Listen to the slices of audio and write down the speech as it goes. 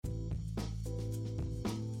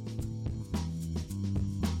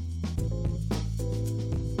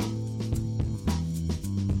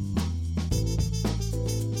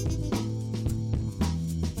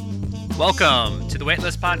Welcome to the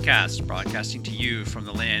Weightlist podcast, broadcasting to you from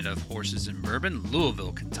the land of horses and bourbon,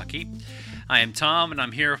 Louisville, Kentucky. I am Tom, and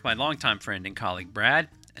I'm here with my longtime friend and colleague, Brad,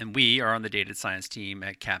 and we are on the data science team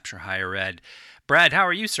at Capture Higher Ed. Brad, how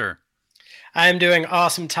are you, sir? I'm doing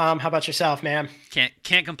awesome, Tom. How about yourself, man?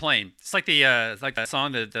 Can't complain. It's like that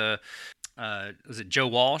song that was it Joe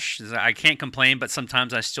Walsh? I can't complain, but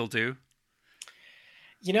sometimes I still do.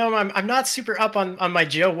 You know, I'm not super up on my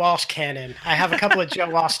Joe Walsh canon. I have a couple of Joe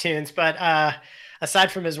Walsh tunes, but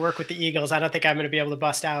aside from his work with the Eagles, I don't think I'm going to be able to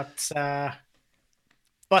bust out too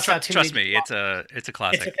many. Trust me, it's a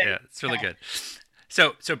classic. It's really good.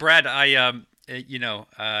 So Brad, in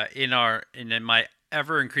my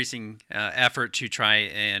ever increasing effort to try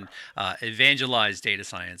and evangelize data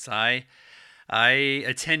science, I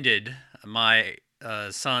attended my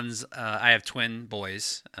sons. I have twin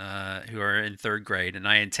boys who are in third grade, and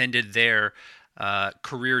I attended their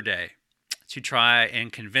career day to try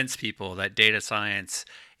and convince people that data science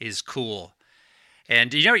is cool.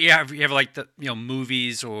 And you have like the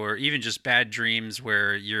movies or even just bad dreams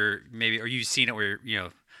where you've seen it where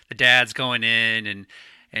the dad's going in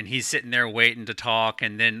and he's sitting there waiting to talk,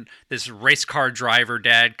 and then this race car driver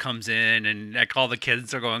dad comes in, and like all the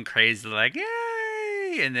kids are going crazy, like yay!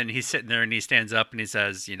 And then he's sitting there and he stands up and he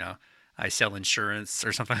says, I sell insurance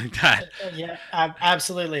or something like that. Yeah,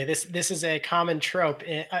 absolutely. This is a common trope.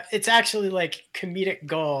 It's actually like comedic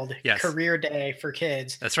gold. Yes. Career day for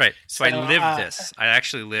kids. That's right. So I lived this. I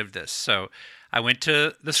actually lived this. So I went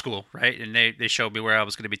to the school, right? And they showed me where I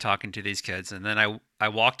was going to be talking to these kids. And then I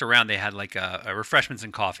walked around. They had like a refreshments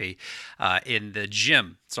and coffee in the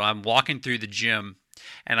gym. So I'm walking through the gym,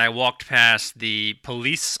 and I walked past the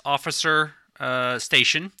police officer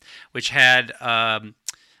station, which had a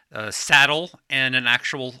saddle and an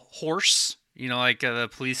actual horse. Like the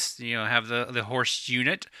police, have the horse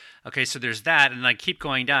unit. Okay, so there's that, and I keep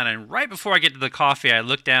going down, and right before I get to the coffee, I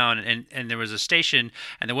look down, and there was a station,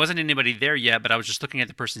 and there wasn't anybody there yet, but I was just looking at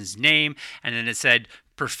the person's name, and then it said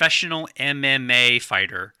professional MMA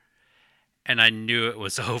fighter, and I knew it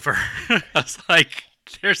was over. I was like,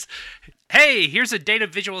 here's a data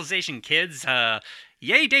visualization, kids.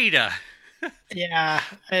 Yay, data. Yeah,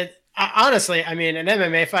 honestly, I mean, an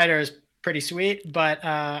MMA fighter is pretty sweet, but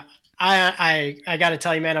I got to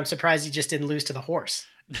tell you, man, I'm surprised you just didn't lose to the horse.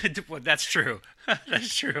 Well, that's true.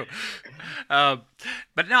 That's true. But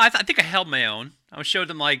no, I think I held my own. I showed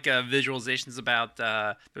them like visualizations about.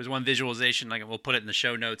 There's one visualization, like we'll put it in the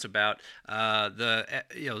show notes, about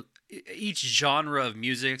each genre of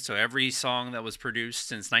music. So every song that was produced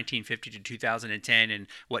since 1950 to 2010, and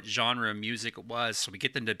what genre of music it was. So we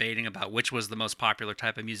get them debating about which was the most popular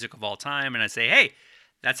type of music of all time, and I say, hey,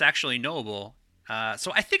 that's actually knowable.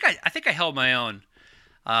 So I think I held my own.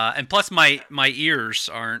 And plus, my ears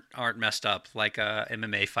aren't messed up like a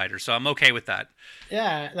MMA fighter, so I'm okay with that.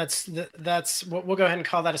 Yeah, that's we'll go ahead and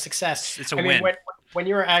call that a success. It's a win. When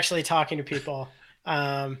you were actually talking to people,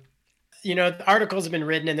 the articles have been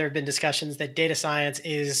written, and there have been discussions that data science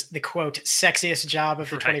is the quote sexiest job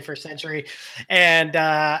of the 21st century, and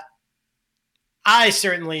I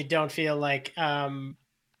certainly don't feel like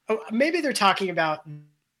maybe they're talking about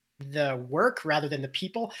the work rather than the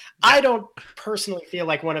people. Yeah. I don't personally feel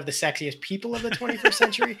like one of the sexiest people of the 21st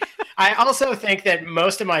century. I also think that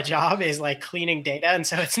most of my job is like cleaning data, and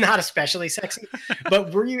so it's not especially sexy.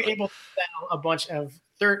 But were you able to sell a bunch of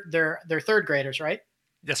they're third graders, right?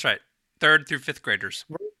 That's right. Third through fifth graders.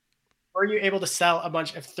 Were you able to sell a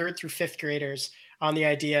bunch of third through fifth graders on the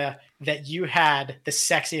idea that you had the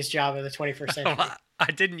sexiest job of the 21st century? I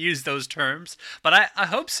didn't use those terms, but I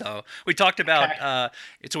hope so. We talked about,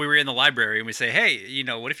 so we were in the library, and we say, hey,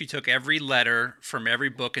 what if you took every letter from every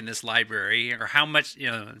book in this library, or how much,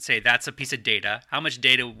 and say that's a piece of data, how much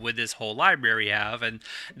data would this whole library have? And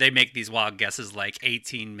they make these wild guesses like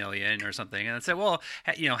 18 million or something. And I say, well,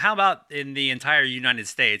 how about in the entire United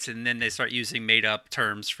States? And then they start using made up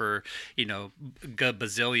terms for,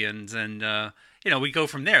 bazillions, and, we go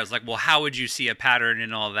from there. It's like, well, how would you see a pattern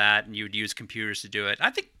and all that? And you would use computers to do it. I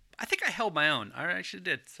think I held my own. I actually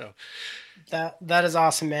did. So that is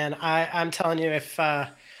awesome, man. I'm telling you, if I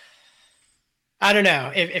don't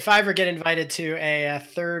know, if I ever get invited to a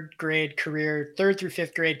third through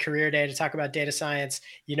fifth grade career day to talk about data science,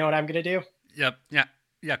 you know what I'm going to do? Yep. Yeah.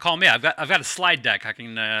 Yeah, call me. I've got a slide deck. I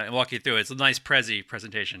can walk you through it. It's a nice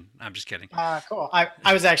presentation. I'm just kidding. Cool.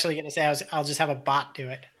 I was actually going to say I'll just have a bot do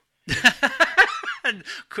it.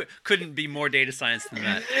 Couldn't be more data science than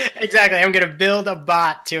that. Exactly. I'm going to build a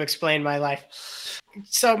bot to explain my life.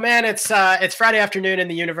 So, man, it's Friday afternoon in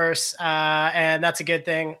the universe, and that's a good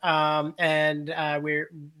thing. We're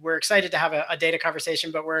excited to have a data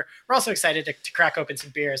conversation, but we're also excited to crack open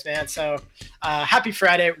some beers, man. So, happy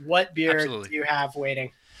Friday! What beer do you have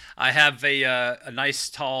waiting? I have a nice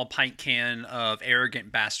tall pint can of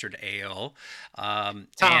Arrogant Bastard Ale. Tom,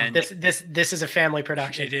 this is a family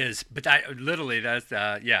production. It is, but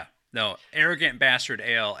Arrogant Bastard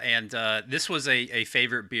Ale, and this was a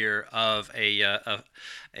favorite beer of a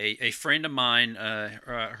friend of mine.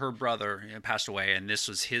 Her brother passed away, and this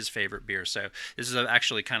was his favorite beer. So this is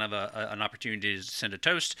actually kind of an opportunity to send a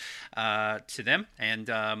toast to them and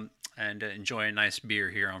enjoy a nice beer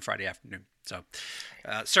here on Friday afternoon. So,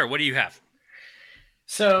 sir, what do you have?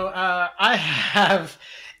 So I have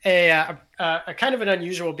a kind of an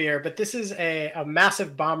unusual beer, but this is a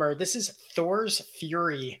massive bomber. This is Thor's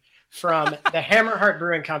Fury from the Hammerheart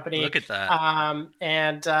Brewing Company. Look at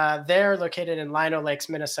that. They're located in Lino Lakes,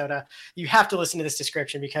 Minnesota. You have to listen to this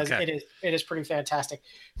description because it is pretty fantastic.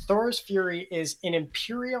 Thor's Fury is an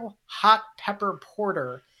imperial hot pepper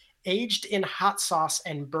porter aged in hot sauce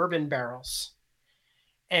and bourbon barrels.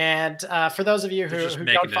 And for those of you who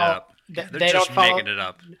don't follow, they don't follow. Making it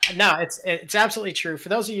up. No, it's absolutely true. For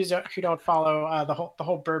those of you who don't follow the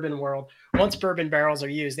whole bourbon world, once bourbon barrels are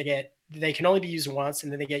used, they can only be used once,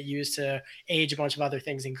 and then they get used to age a bunch of other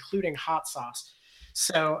things, including hot sauce.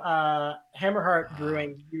 So Hammerheart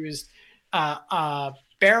Brewing used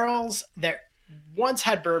barrels that once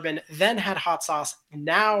had bourbon, then had hot sauce,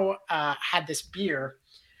 now had this beer.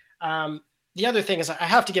 The other thing is I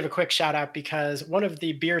have to give a quick shout out because one of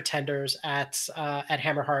the beer tenders at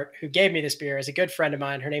Hammerheart who gave me this beer is a good friend of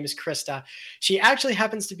mine. Her name is Krista. She actually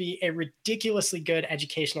happens to be a ridiculously good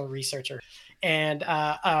educational researcher and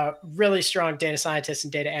a really strong data scientist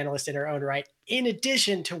and data analyst in her own right, in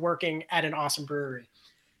addition to working at an awesome brewery.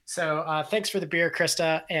 So thanks for the beer,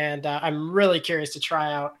 Krista. And I'm really curious to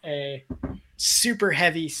try out a super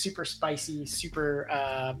heavy, super spicy,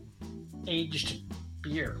 super aged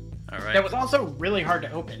beer. All right. That was also really hard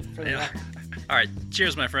to open. For the record. All right.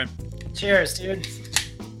 Cheers, my friend. Cheers, dude.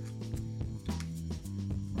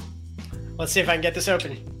 Let's see if I can get this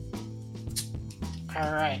open.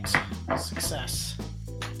 All right. Success.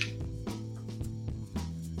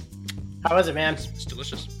 How is it, man? It's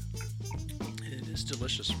delicious. It is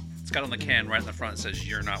delicious. It's got on the can right in the front. It says,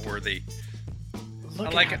 "You're not worthy." I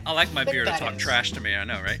like my beer to talk trash to me. I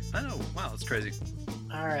know, right? I know. Wow, that's crazy.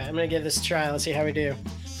 All right. I'm going to give this a try. Let's see how we do.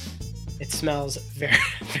 It smells very,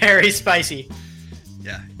 very spicy.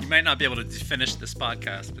 Yeah, you might not be able to finish this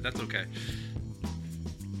podcast, but that's okay.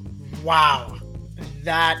 Wow,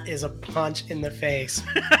 that is a punch in the face.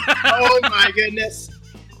 Oh my goodness.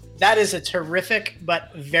 That is a terrific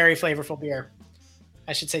but very flavorful beer.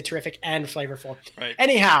 I should say terrific and flavorful. Right.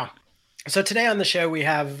 Anyhow, so today on the show we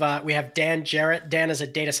have Dan Jarratt. Dan is a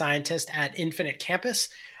data scientist at Infinite Campus.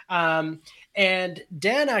 And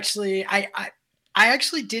Dan actually, I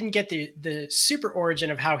actually didn't get the super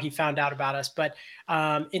origin of how he found out about us, but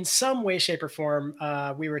in some way, shape, or form,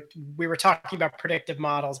 we were talking about predictive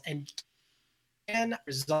models, and Dan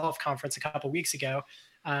Resolve conference a couple of weeks ago,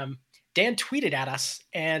 Dan tweeted at us,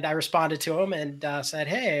 and I responded to him and said,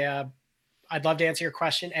 "Hey, I'd love to answer your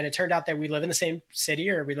question." And it turned out that we live in the same city,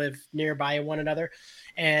 or we live nearby one another.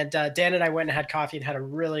 And Dan and I went and had coffee and had a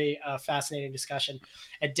really fascinating discussion.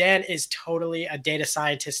 And Dan is totally a data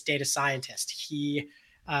scientist. He,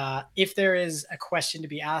 if there is a question to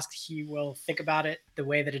be asked, he will think about it the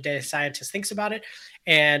way that a data scientist thinks about it.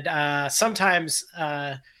 And sometimes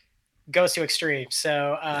goes to extremes.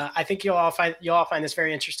 So I think you'll all find this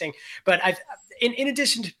very interesting. But in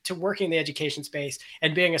addition to working in the education space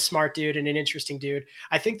and being a smart dude and an interesting dude,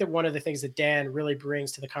 I think that one of the things that Dan really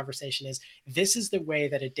brings to the conversation is this is the way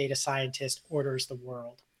that a data scientist orders the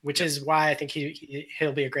world, which is why I think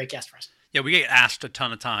he'll be a great guest for us. Yeah, we get asked a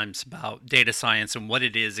ton of times about data science and what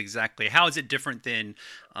it is exactly. How is it different than,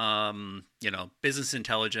 business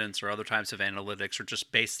intelligence or other types of analytics or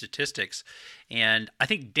just base statistics? And I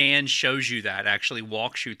think Dan shows you that, actually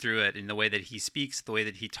walks you through it in the way that he speaks, the way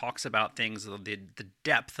that he talks about things, the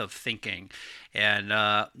depth of thinking. And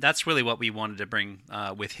that's really what we wanted to bring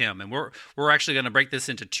with him. And we're actually going to break this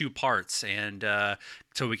into two parts, and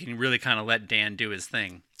so we can really kind of let Dan do his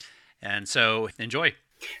thing. And so enjoy.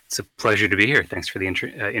 It's a pleasure to be here. Thanks for the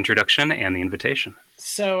introduction and the invitation.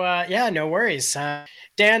 So, no worries.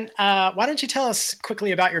 Dan, why don't you tell us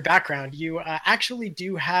quickly about your background? You actually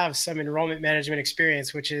do have some enrollment management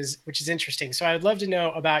experience, which is interesting. So I would love to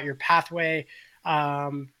know about your pathway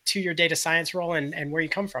to your data science role and where you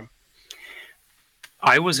come from.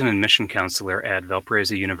 I was an admission counselor at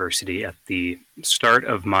Valparaiso University at the start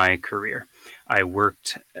of my career. I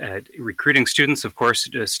worked at recruiting students, of course,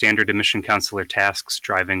 standard admission counselor tasks,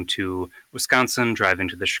 driving to Wisconsin, driving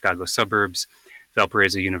to the Chicago suburbs.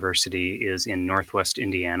 Valparaiso University is in Northwest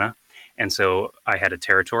Indiana. And so I had a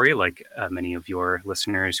territory like many of your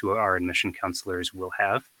listeners who are admission counselors will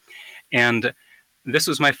have. And this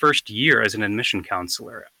was my first year as an admission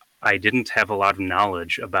counselor. I didn't have a lot of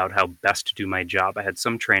knowledge about how best to do my job. I had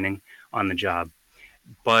some training on the job,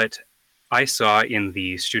 but I saw in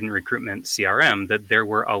the student recruitment CRM that there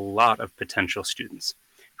were a lot of potential students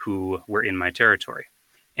who were in my territory,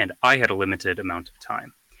 and I had a limited amount of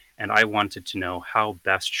time. And I wanted to know how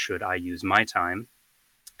best should I use my time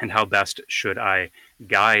and how best should I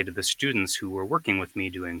guide the students who were working with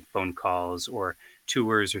me doing phone calls or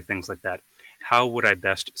tours or things like that. How would I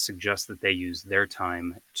best suggest that they use their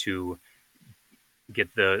time to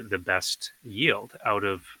get the best yield out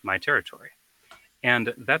of my territory?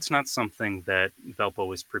 And that's not something that Velpo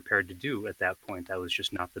was prepared to do at that point. That was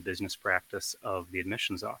just not the business practice of the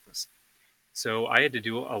admissions office. So I had to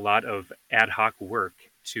do a lot of ad hoc work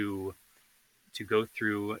to go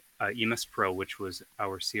through EMIS Pro, which was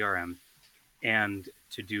our CRM, and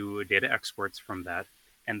to do data exports from that,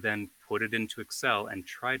 and then put it into Excel and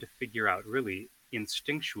try to figure out really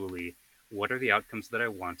instinctually what are the outcomes that I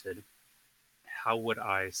wanted, how would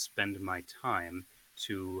I spend my time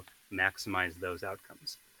to maximize those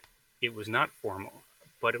outcomes. It was not formal,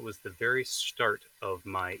 but it was the very start of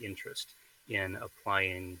my interest in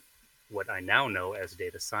applying what I now know as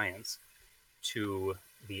data science to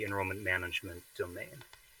the enrollment management domain.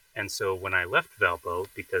 And so when I left Valpo,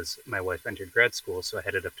 because my wife entered grad school, so I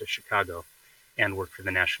headed up to Chicago and worked for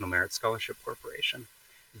the National Merit Scholarship Corporation,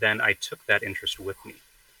 then I took that interest with me.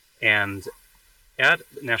 And at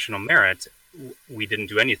National Merit, we didn't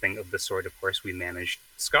do anything of the sort, of course. We managed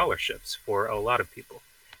scholarships for a lot of people.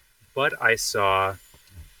 But I saw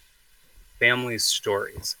families'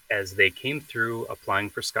 stories as they came through applying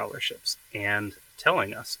for scholarships and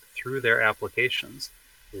telling us through their applications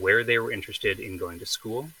where they were interested in going to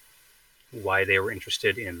school, why they were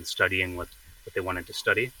interested in studying what they wanted to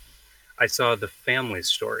study. I saw the family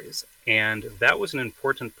stories, and that was an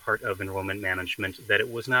important part of enrollment management, that it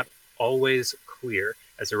was not always clear.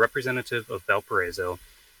 As a representative of Valparaiso,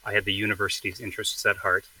 I had the university's interests at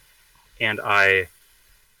heart, and I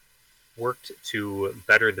worked to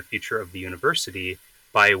better the future of the university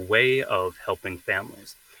by way of helping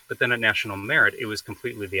families. But then at National Merit, it was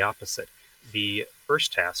completely the opposite. The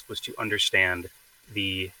first task was to understand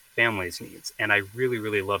the family's needs, and I really,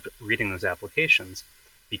 really loved reading those applications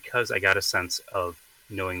because I got a sense of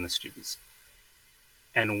knowing the students.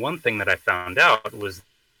 And one thing that I found out was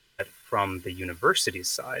that from the university's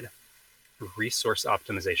side, resource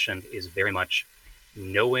optimization is very much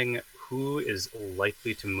knowing who is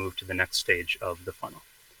likely to move to the next stage of the funnel.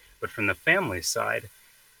 But from the family side,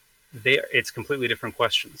 it's completely different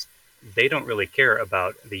questions. They don't really care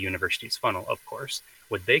about the university's funnel, of course.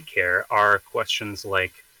 What they care are questions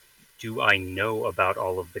like, do I know about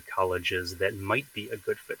all of the colleges that might be a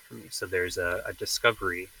good fit for me? So there's a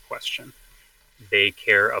discovery question. They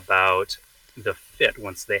care about the fit.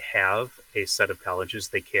 Once they have a set of colleges,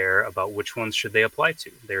 they care about which ones should they apply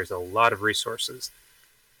to. There's a lot of resources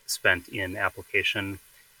spent in application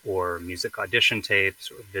or music audition tapes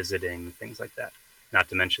or visiting, things like that, not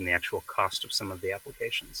to mention the actual cost of some of the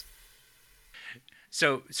applications.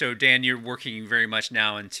 So Dan, you're working very much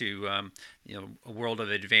now into a world of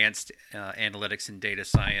advanced analytics and data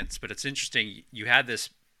science. But it's interesting, you had this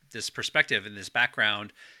perspective and this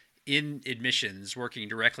background in admissions, working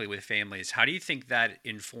directly with families. How do you think that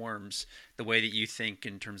informs the way that you think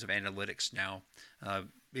in terms of analytics now?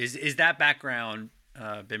 Is that background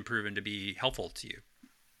been proven to be helpful to you?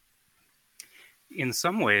 In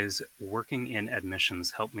some ways, working in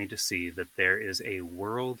admissions helped me to see that there is a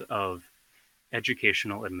world of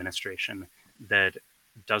educational administration that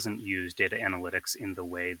doesn't use data analytics in the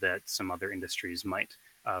way that some other industries might.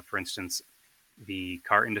 For instance, the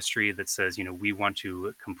car industry that says, we want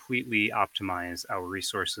to completely optimize our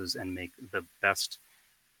resources and make the best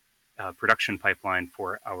production pipeline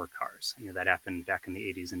for our cars. That happened back in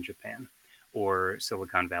the 80s in Japan, or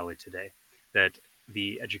Silicon Valley today. That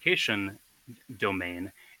the education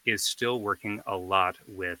domain is still working a lot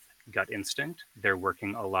with gut instinct. They're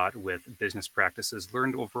working a lot with business practices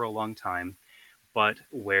learned over a long time, but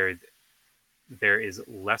where there is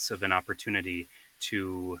less of an opportunity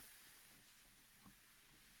to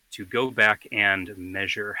go back and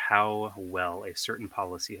measure how well a certain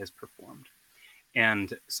policy has performed.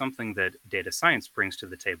 And something that data science brings to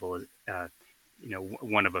the table is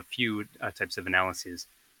one of a few types of analyses,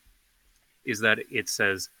 is that it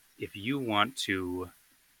says if you want to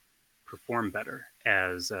perform better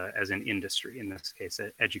as an industry, in this case,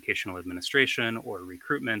 educational administration or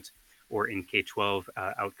recruitment, or in K-12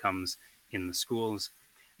 outcomes in the schools,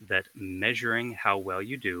 that measuring how well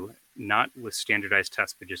you do, not with standardized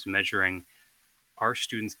tests, but just measuring, are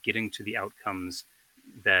students getting to the outcomes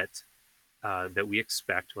that that we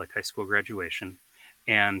expect, like high school graduation,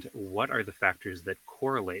 and what are the factors that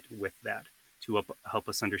correlate with that to help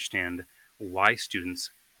us understand why students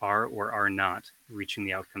are or are not reaching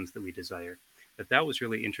the outcomes that we desire. That was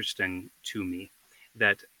really interesting to me,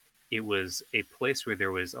 that it was a place where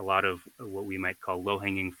there was a lot of what we might call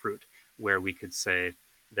low-hanging fruit, where we could say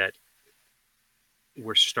that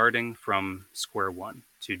we're starting from square one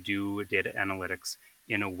to do data analytics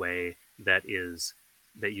in a way that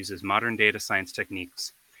uses modern data science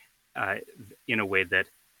techniques in a way that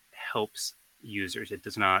helps users. It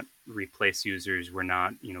does not replace users. We're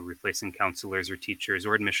not, replacing counselors or teachers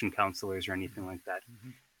or admission counselors or anything like that. Mm-hmm.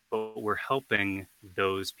 But we're helping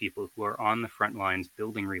those people who are on the front lines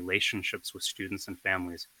building relationships with students and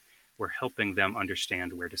families. We're helping them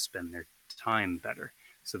understand where to spend their time better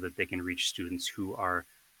so that they can reach students who are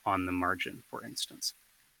on the margin, for instance.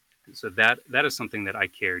 So that is something that I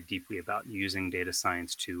care deeply about, using data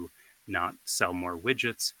science to not sell more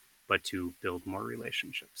widgets, but to build more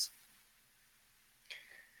relationships.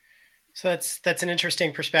 So that's an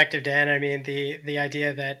interesting perspective, Dan. I mean, the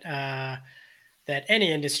idea that that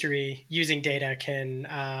any industry using data can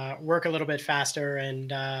work a little bit faster and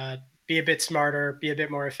be a bit smarter, be a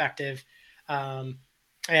bit more effective.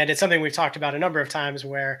 And it's something we've talked about a number of times,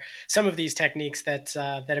 where some of these techniques that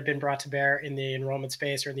have been brought to bear in the enrollment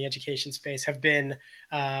space or in the education space have been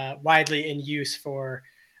widely in use for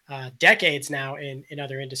decades now in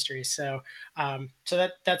other industries. So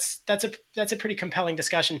that's a pretty compelling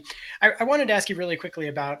discussion. I wanted to ask you really quickly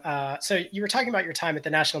about, so you were talking about your time at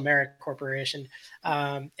the National Merit Corporation,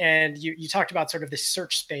 and you talked about sort of this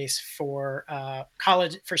search space for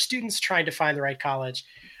college, for students trying to find the right college.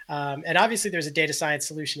 And obviously there's a data science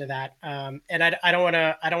solution to that. And I don't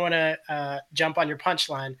want to jump on your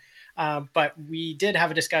punchline, but we did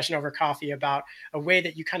have a discussion over coffee about a way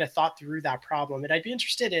that you kind of thought through that problem. And I'd be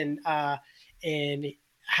interested in I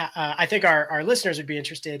think our listeners would be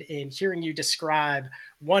interested in hearing you describe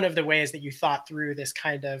one of the ways that you thought through this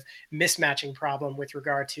kind of mismatching problem with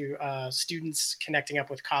regard to students connecting up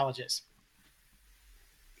with colleges.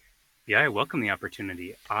 Yeah, I welcome the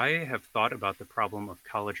opportunity. I have thought about the problem of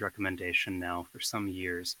college recommendation now for some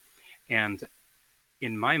years. And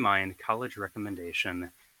in my mind, college recommendation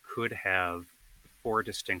could have 4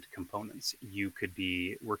 distinct components. You could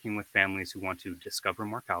be working with families who want to discover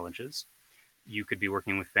more colleges. You could be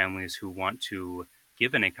working with families who want to,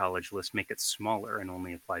 given a college list, make it smaller and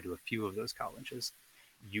only apply to a few of those colleges.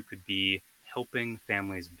 You could be helping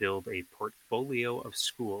families build a portfolio of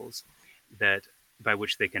schools that by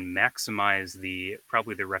which they can maximize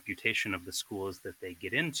probably the reputation of the schools that they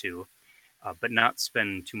get into, but not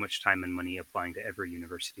spend too much time and money applying to every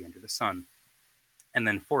university under the sun. And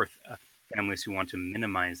then fourth, families who want to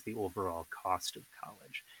minimize the overall cost of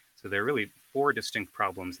college. So there are really 4 distinct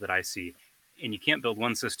problems that I see, and you can't build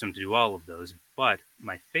one system to do all of those, but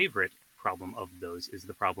my favorite problem of those is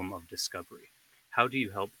the problem of discovery. How do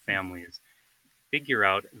you help families figure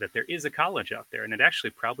out that there is a college out there, and it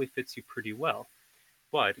actually probably fits you pretty well?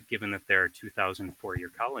 But given that there are 2,000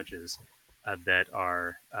 four-year colleges that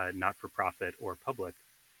are not-for-profit or public,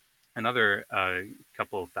 another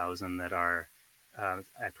couple thousand that are, I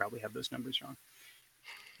probably have those numbers wrong.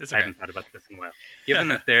 Okay. I haven't thought about this in a while. Given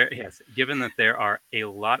that there are a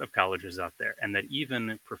lot of colleges out there, and that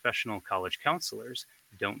even professional college counselors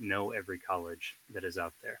don't know every college that is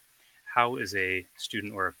out there, how is a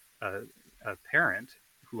student or a parent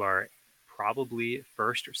who are probably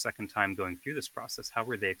first or second time going through this process, how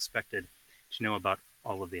were they expected to know about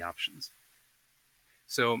all of the options?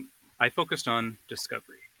 So I focused on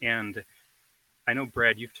discovery. And I know,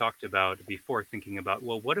 Brad, you've talked about before thinking about,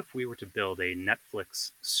 well, what if we were to build a Netflix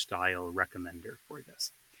style recommender for this?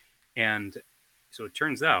 And so it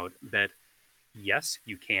turns out that yes,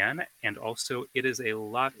 you can. And also it is a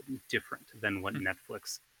lot different than what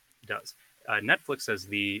Netflix does. Netflix has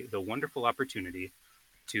the wonderful opportunity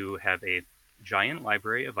to have a giant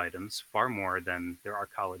library of items, far more than there are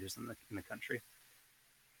colleges in the country.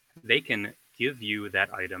 They can give you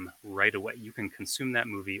that item right away. You can consume that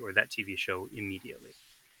movie or that TV show immediately.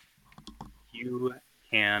 You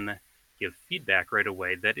can give feedback right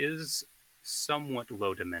away that is somewhat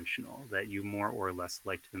low dimensional, that you more or less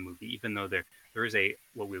liked the movie, even though there is a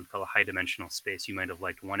what we would call a high dimensional space. You might have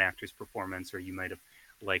liked one actor's performance, or you might have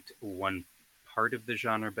liked one part of the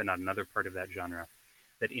genre but not another part of that genre.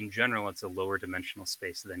 That in general it's a lower dimensional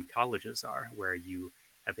space than colleges are, where you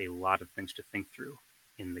have a lot of things to think through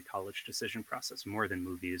in the college decision process, more than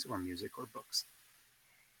movies or music or books.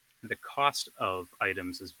 The cost of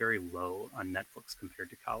items is very low on Netflix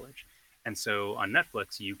compared to college. And so on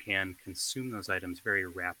Netflix, you can consume those items very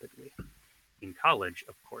rapidly. In college,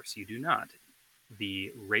 of course, you do not.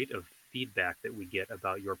 The rate of feedback that we get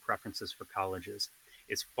about your preferences for colleges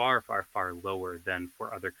is far, far, far lower than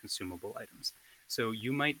for other consumable items. So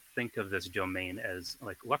you might think of this domain as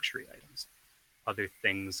like luxury items. Other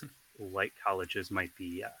things like colleges might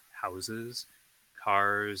be houses,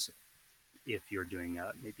 cars, if you're doing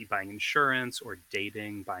maybe buying insurance or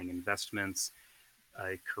dating, buying investments,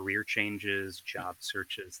 career changes, job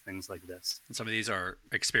searches, things like this. And some of these are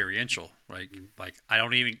experiential, right? Like I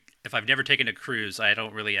don't even, if I've never taken a cruise, I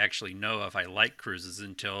don't really actually know if I like cruises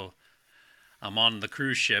until I'm on the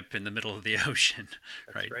cruise ship in the middle of the ocean.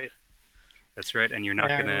 That's right. That's right. And you're not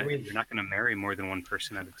gonna marry more than one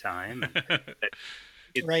person at a time.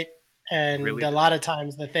 Right. And really, a lot of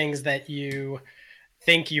times the things that you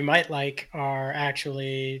think you might like are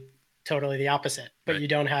actually totally the opposite, but you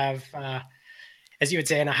don't have, as you would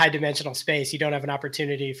say, in a high dimensional space, you don't have an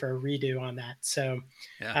opportunity for a redo on that. So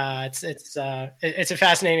it's a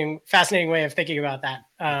fascinating way of thinking about that.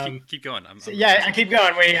 Keep going. I keep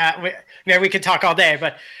going. We could talk all day,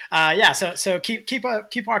 but so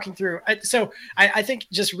keep walking through. So I think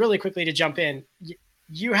just really quickly to jump in,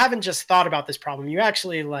 you haven't just thought about this problem. You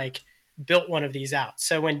actually built one of these out.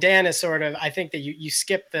 So when Dan is I think that you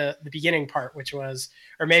skipped the beginning part, which was,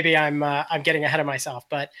 or maybe I'm getting ahead of myself,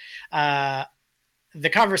 but the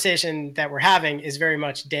conversation that we're having is very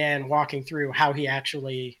much Dan walking through how he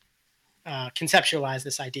actually conceptualized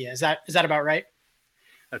this idea. Is that about right?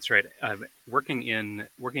 That's right. Working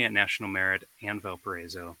at National Merit and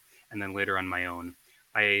Valparaiso, and then later on my own,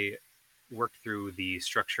 I worked through the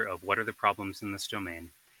structure of what are the problems in this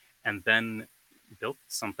domain, and then built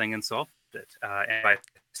something and solved it. And by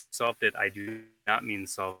solved it, I do not mean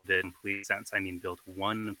solved it in complete sense. I mean built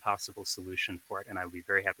one possible solution for it, and I would be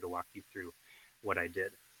very happy to walk you through what I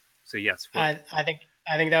did. So yes, I think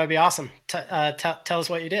that would be awesome. Tell us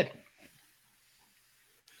what you did.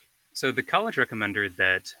 So the college recommender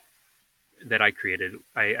that I created,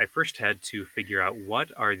 I first had to figure out what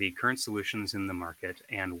are the current solutions in the market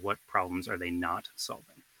and what problems are they not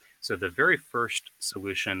solving. So the very first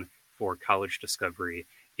solution for college discovery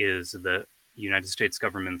is the United States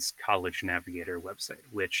government's College Navigator website,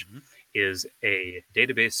 which is a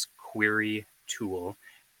database query tool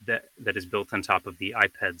that is built on top of the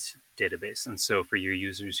IPEDS database. And so for your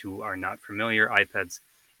users who are not familiar, IPEDS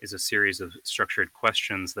is a series of structured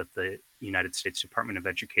questions that the United States Department of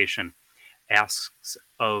Education asks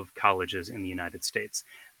of colleges in the United States.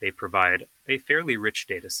 They provide a fairly rich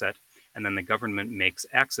data set, and then the government makes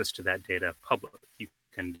access to that data public. You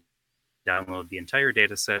can download the entire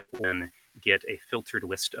data set and get a filtered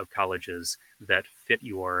list of colleges that fit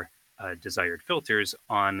your desired filters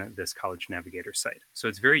on this College Navigator site. So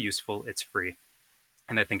it's very useful, it's free,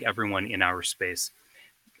 and I think everyone in our space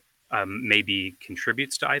maybe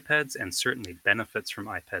contributes to IPEDS and certainly benefits from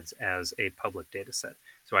IPEDS as a public data set.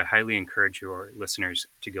 So I highly encourage your listeners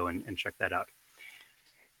to go and check that out.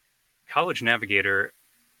 College Navigator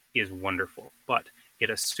is wonderful, but it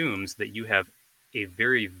assumes that you have a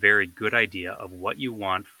very, very good idea of what you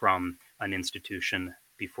want from an institution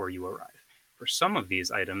before you arrive. For some of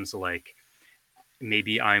these items, like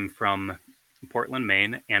maybe I'm from Portland,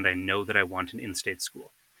 Maine, and I know that I want an in-state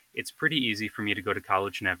school. It's pretty easy for me to go to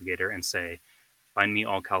College Navigator and say, find me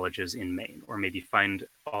all colleges in Maine, or maybe find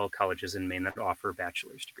all colleges in Maine that offer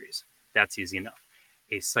bachelor's degrees. That's easy enough.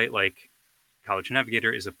 A site like College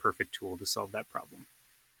Navigator is a perfect tool to solve that problem.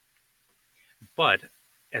 But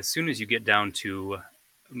as soon as you get down to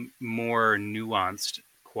more nuanced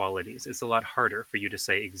qualities, it's a lot harder for you to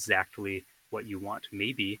say exactly what you want.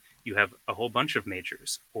 Maybe you have a whole bunch of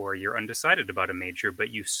majors, or you're undecided about a major, but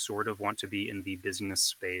you sort of want to be in the business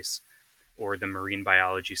space or the marine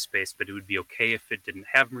biology space, but it would be okay if it didn't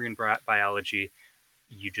have marine biology.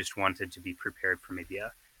 You just wanted to be prepared for maybe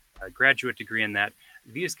a graduate degree in that.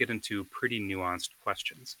 These get into pretty nuanced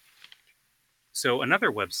questions. So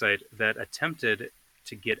another website that attempted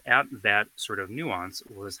to get at that sort of nuance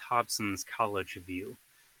was Hobson's College View.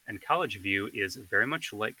 And College View is very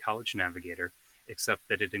much like College Navigator, except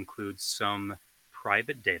that it includes some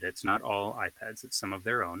private data. It's not all IPEDS, it's some of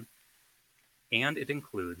their own. And it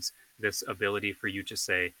includes this ability for you to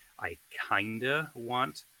say, I kinda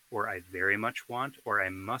want, or I very much want, or I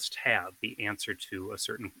must have the answer to a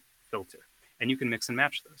certain filter. And you can mix and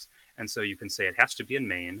match those. And so you can say it has to be in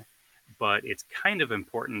Maine, but it's kind of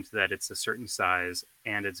important that it's a certain size,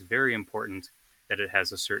 and it's very important that it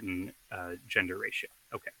has a certain gender ratio.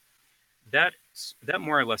 Okay. That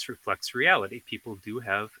more or less reflects reality. People do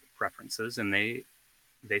have preferences, and they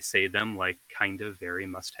say them like kind of, very,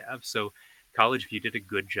 must have. So College View did a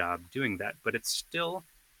good job doing that, but it still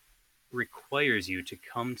requires you to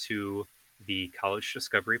come to the college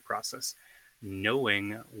discovery process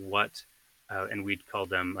knowing what, and we'd call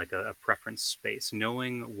them like a preference space,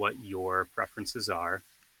 knowing what your preferences are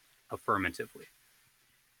affirmatively.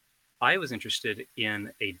 I was interested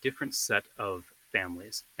in a different set of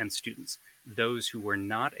families and students, those who were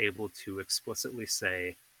not able to explicitly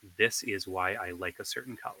say, this is why I like a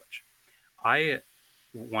certain college. I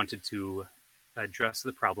wanted to address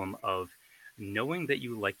the problem of knowing that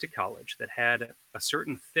you liked a college that had a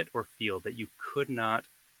certain fit or feel that you could not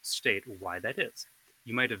state why that is.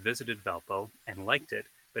 You might have visited Valpo and liked it,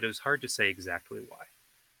 but it was hard to say exactly why.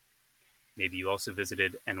 Maybe you also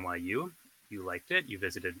visited NYU, you liked it. You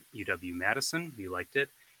visited UW-Madison, you liked it.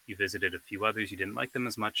 You visited a few others, you didn't like them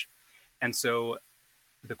as much. And so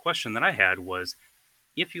the question that I had was,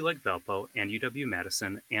 if you like Valpo and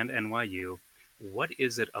UW-Madison and NYU, what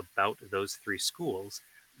is it about those three schools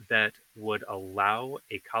that would allow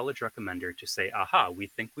a college recommender to say, aha, we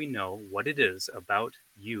think we know what it is about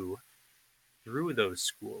you through those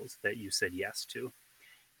schools that you said yes to,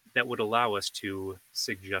 that would allow us to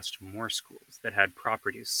suggest more schools that had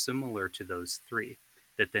properties similar to those three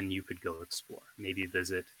that then you could go explore, maybe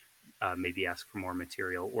visit, maybe ask for more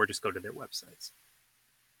material, or just go to their websites.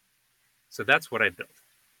 So that's what I built.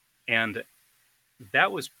 And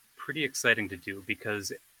that was pretty exciting to do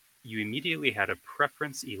because you immediately had a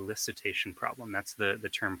preference elicitation problem. That's the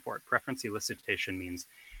term for it. Preference elicitation means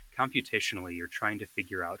computationally you're trying to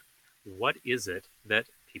figure out what is it that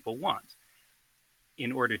people want.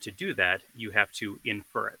 In order to do that, you have to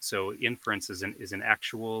infer it. So inference is an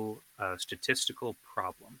actual statistical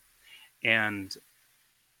problem. And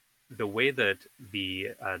the way that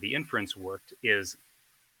the inference worked is,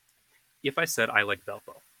 if I said I like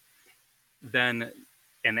Valpo, then,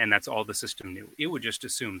 and that's all the system knew, it would just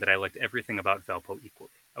assume that I liked everything about Valpo equally.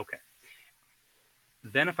 Okay.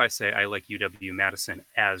 Then if I say I like UW-Madison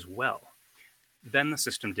as well, then the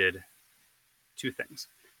system did two things.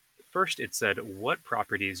 First, it said, what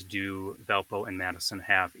properties do Valpo and Madison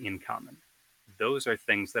have in common? Those are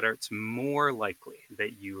things that it's more likely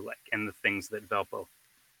that you like, and the things that Valpo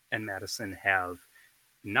and Madison have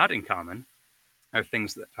not in common are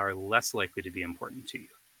things that are less likely to be important to you.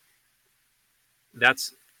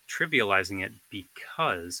 That's trivializing it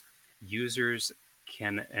because users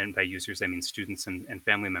can, and by users I mean students and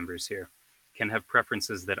family members here, can have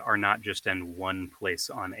preferences that are not just in one place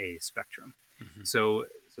on a spectrum. Mm-hmm. So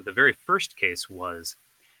the very first case was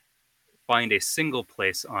find a single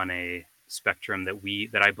place on a spectrum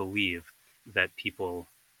that I believe that people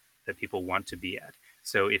want to be at.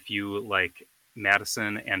 So if you like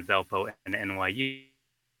Madison and Valpo and NYU,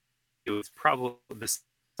 it's probably the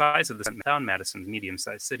size of the town. Madison's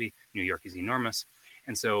medium-sized city. New York is enormous.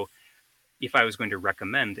 And so if I was going to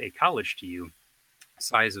recommend a college to you,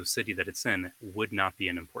 size of city that it's in would not be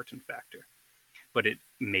an important factor. But it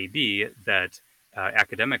may be that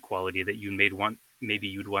academic quality that maybe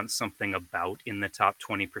you'd want something about in the top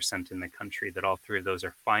 20% in the country, that all three of those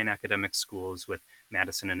are fine academic schools, with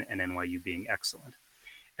Madison and NYU being excellent.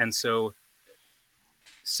 And so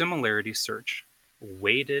similarity search,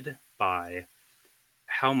 weighted by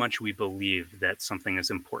how much we believe that something is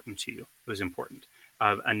important to you, was important.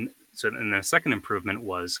 And the second improvement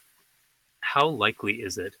was, how likely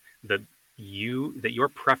is it that your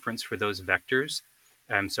preference for those vectors,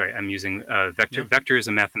 I'm sorry, I'm using vector. Yeah. Vector is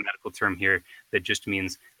a mathematical term here that just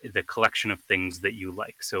means the collection of things that you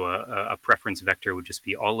like. So a preference vector would just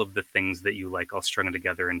be all of the things that you like all strung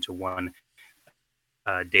together into one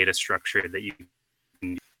data structure that you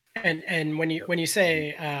can. And when you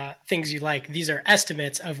say things you like, these are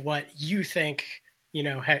estimates of what you think,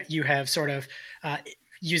 you have sort of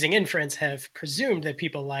using inference have presumed that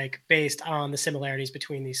people like based on the similarities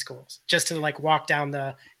between these schools, just to like walk down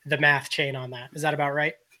the math chain on that. Is that about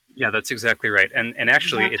right? Yeah, that's exactly right. And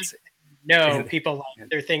actually it's people like,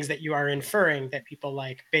 they're things that you are inferring that people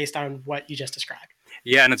like based on what you just described.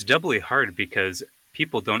 Yeah, and it's doubly hard because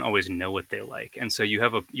people don't always know what they like. And so you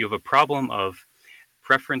have a problem of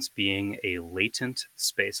preference being a latent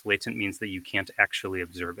space. Latent means that you can't actually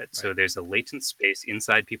observe it. Right. So there's a latent space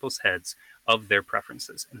inside people's heads of their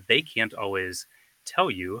preferences. They can't always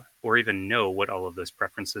tell you or even know what all of those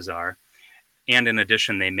preferences are. And in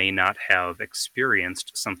addition, they may not have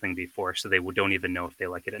experienced something before, so they don't even know if they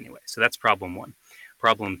like it anyway. So that's problem one.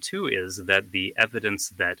 Problem two is that the evidence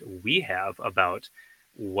that we have about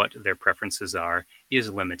what their preferences are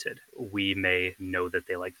is limited. We may know that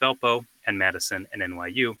they like Valpo and Madison and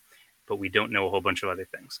NYU, but we don't know a whole bunch of other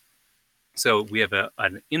things. So we have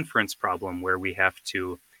an inference problem where we have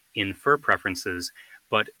to infer preferences,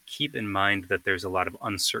 but keep in mind that there's a lot of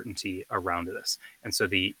uncertainty around this. And so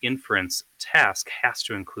the inference task has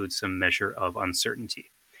to include some measure of uncertainty,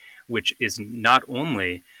 which is not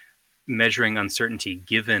only measuring uncertainty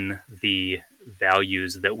given the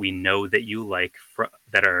values that we know that you like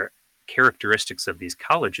that are characteristics of these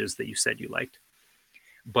colleges that you said you liked,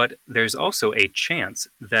 but there's also a chance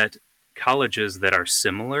that colleges that are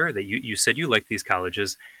similar, that you said you like these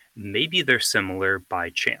colleges, maybe they're similar by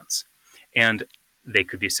chance. And they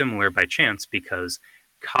could be similar by chance because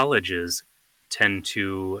colleges tend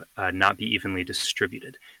to not be evenly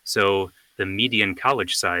distributed. So the median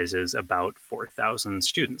college size is about 4,000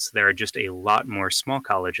 students. There are just a lot more small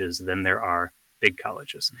colleges than there are big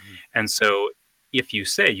colleges. Mm-hmm. And so if you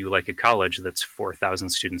say you like a college that's 4,000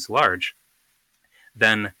 students large,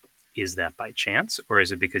 then is that by chance, or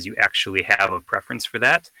is it because you actually have a preference for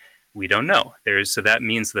that? We don't know. So that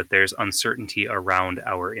means that there's uncertainty around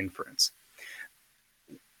our inference.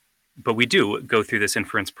 But we do go through this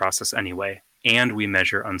inference process anyway, and we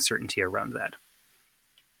measure uncertainty around that.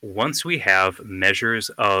 Once we have measures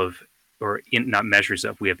of,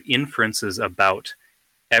 we have inferences about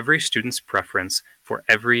every student's preference for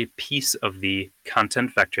every piece of the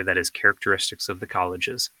content vector that is characteristics of the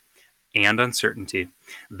colleges and uncertainty,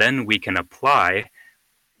 then we can apply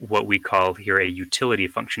what we call here a utility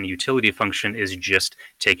function. A utility function is just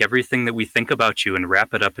take everything that we think about you and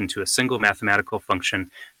wrap it up into a single mathematical function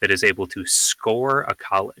that is able to score a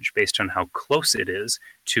college based on how close it is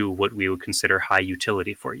to what we would consider high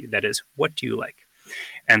utility for you. That is, what do you like?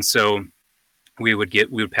 And so we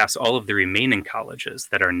would pass all of the remaining colleges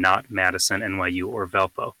that are not Madison, NYU, or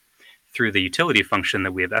Valpo through the utility function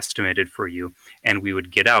that we have estimated for you, and we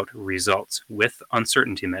would get out results with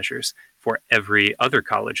uncertainty measures for every other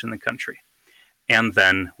college in the country. And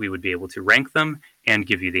then we would be able to rank them and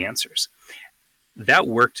give you the answers. That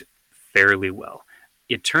worked fairly well.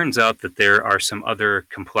 It turns out that there are some other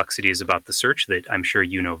complexities about the search that I'm sure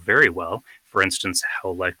you know very well. For instance,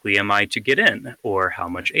 how likely am I to get in, or how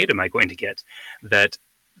much aid am I going to get, that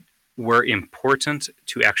were important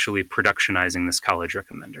to actually productionizing this college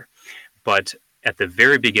recommender. But at the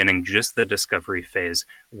very beginning, just the discovery phase,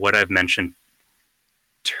 what I've mentioned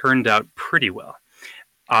turned out pretty well.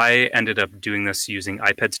 I ended up doing this using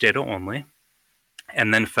IPEDS data only,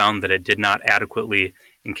 and then found that it did not adequately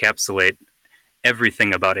encapsulate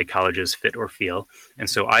everything about a college's fit or feel. And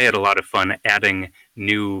so I had a lot of fun adding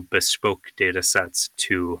new bespoke data sets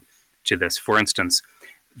to this. For instance,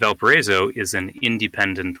 Valparaiso is an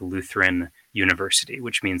independent Lutheran university,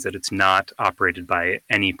 which means that it's not operated by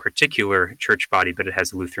any particular church body, but it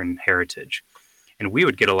has Lutheran heritage. And we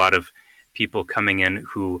would get a lot of people coming in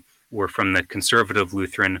who were from the conservative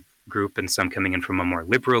Lutheran group, and some coming in from a more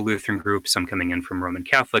liberal Lutheran group, some coming in from Roman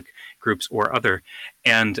Catholic groups or other.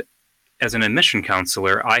 And as an admission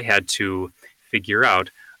counselor, I had to figure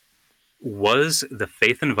out, was the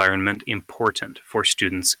faith environment important for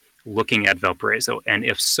students looking at Valparaiso? And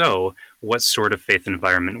if so, what sort of faith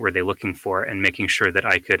environment were they looking for, and making sure that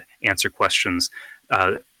I could answer questions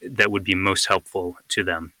that would be most helpful to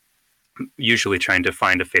them, usually trying to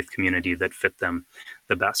find a faith community that fit them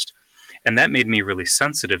the best. And that made me really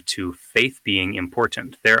sensitive to faith being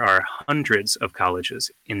important. There are hundreds of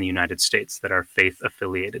colleges in the United States that are faith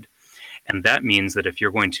affiliated. And that means that if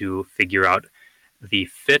you're going to figure out the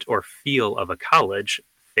fit or feel of a college,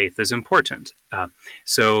 faith is important.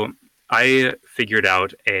 So I figured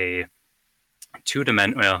out a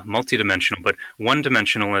multi-dimensional, but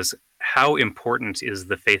one-dimensional is how important is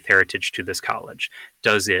the faith heritage to this college?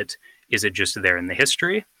 Is it just there in the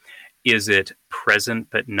history? Is it present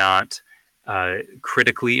but not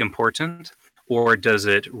critically important? Or does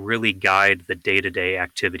it really guide the day-to-day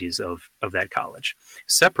activities of that college?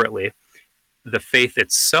 Separately, the faith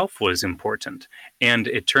itself was important. And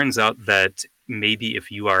it turns out that maybe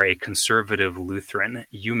if you are a conservative Lutheran,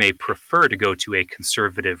 you may prefer to go to a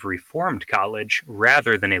conservative Reformed college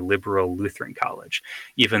rather than a liberal Lutheran college.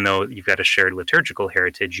 Even though you've got a shared liturgical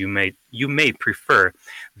heritage, you may prefer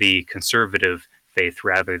the conservative faith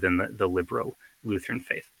rather than the liberal Lutheran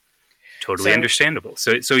faith. Totally understandable.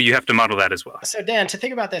 So you have to model that as well. So Dan, to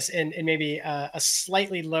think about this in maybe a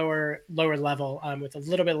slightly lower level with a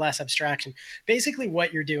little bit less abstraction, basically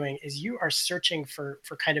what you're doing is you are searching for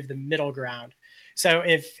kind of the middle ground. So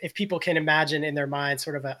if people can imagine in their mind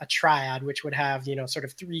sort of a triad, which would have, sort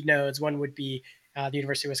of three nodes, one would be the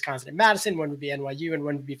University of Wisconsin in Madison, one would be NYU, and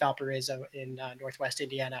one would be Valparaiso in Northwest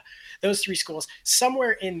Indiana. Those three schools,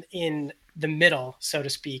 somewhere in the middle, so to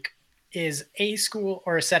speak, is a school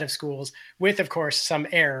or a set of schools with, of course, some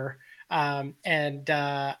error. And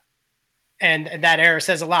that error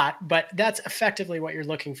says a lot, but that's effectively what you're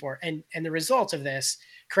looking for. And the result of this,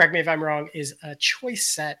 correct me if I'm wrong, is a choice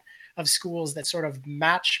set of schools that sort of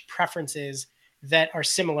match preferences that are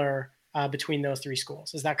similar between those three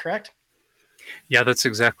schools. Is that correct? Yeah, that's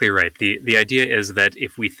exactly right. The idea is that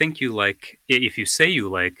if you say you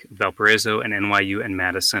like Valparaiso and NYU and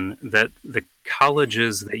Madison, that the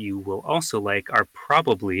colleges that you will also like are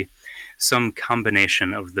probably some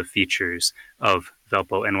combination of the features of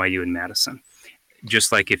Valpo, NYU, and Madison.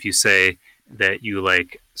 Just like if you say that you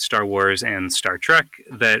like Star Wars and Star Trek,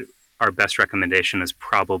 that our best recommendation is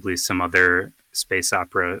probably some other space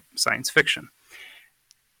opera science fiction.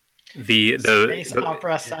 Space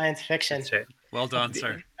opera science fiction. Well done,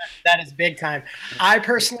 sir. That is big time. I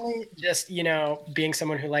personally, just, being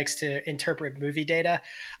someone who likes to interpret movie data,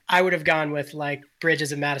 I would have gone with like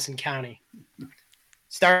Bridges of Madison County.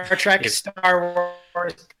 Star Trek, Star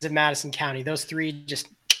Wars, in Madison County. Those three just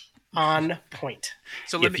on point.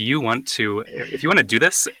 So if you want to do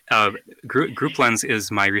this, Group Lens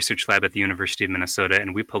is my research lab at the University of Minnesota,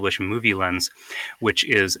 and we publish Movie Lens, which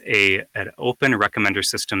is an open recommender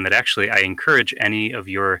system that actually I encourage any of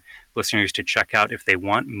your listeners to check out if they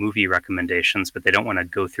want movie recommendations, but they don't want to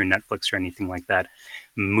go through Netflix or anything like that.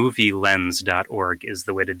 Movielens.org is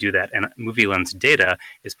the way to do that, and Movie Lens data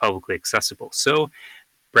is publicly accessible. So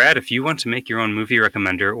Brad, if you want to make your own movie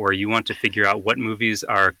recommender, or you want to figure out what movies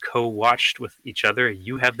are co-watched with each other,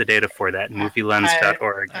 you have the data for that.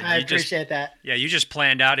 Movielens.org. I appreciate that. Yeah, you just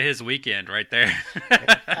planned out his weekend right there.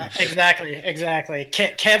 Exactly.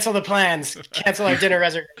 Cancel the plans. Cancel our dinner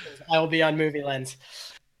reservations. I will be on Movie Lens.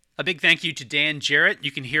 A big thank you to Dan Jarratt.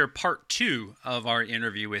 You can hear part 2 of our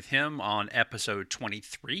interview with him on episode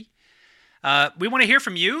 23. We want to hear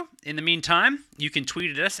from you. In the meantime, you can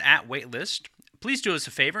tweet at us at Weightlist. Please do us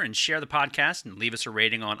a favor and share the podcast and leave us a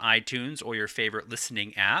rating on iTunes or your favorite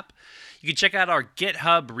listening app. You can check out our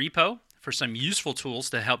GitHub repo for some useful tools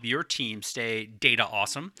to help your team stay data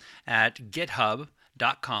awesome at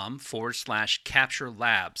github.com/Capture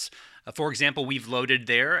Labs. For example, we've loaded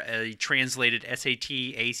there a translated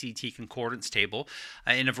SAT, ACT concordance table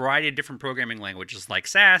in a variety of different programming languages like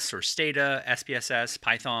SAS or Stata, SPSS,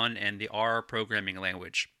 Python, and the R programming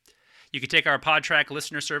language. You can take our PodTrack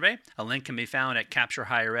listener survey. A link can be found at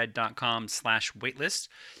capturehighered.com/waitlist.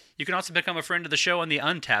 You can also become a friend of the show on the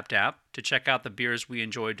Untapped app to check out the beers we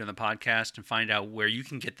enjoyed during the podcast and find out where you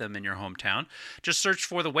can get them in your hometown. Just search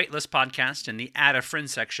for the Weightlist podcast in the Add a Friend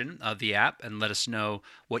section of the app and let us know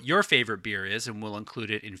what your favorite beer is, and we'll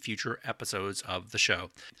include it in future episodes of the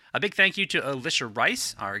show. A big thank you to Alicia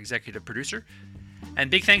Rice, our executive producer.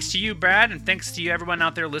 And big thanks to you, Brad, and thanks to you, everyone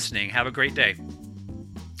out there listening. Have a great day.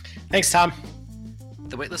 Thanks, Tom.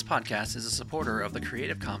 The Weightlist Podcast is a supporter of the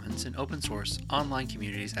Creative Commons and open source online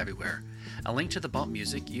communities everywhere. A link to the bump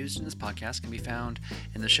music used in this podcast can be found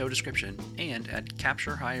in the show description and at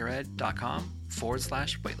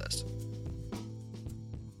capturehighered.com/waitlist.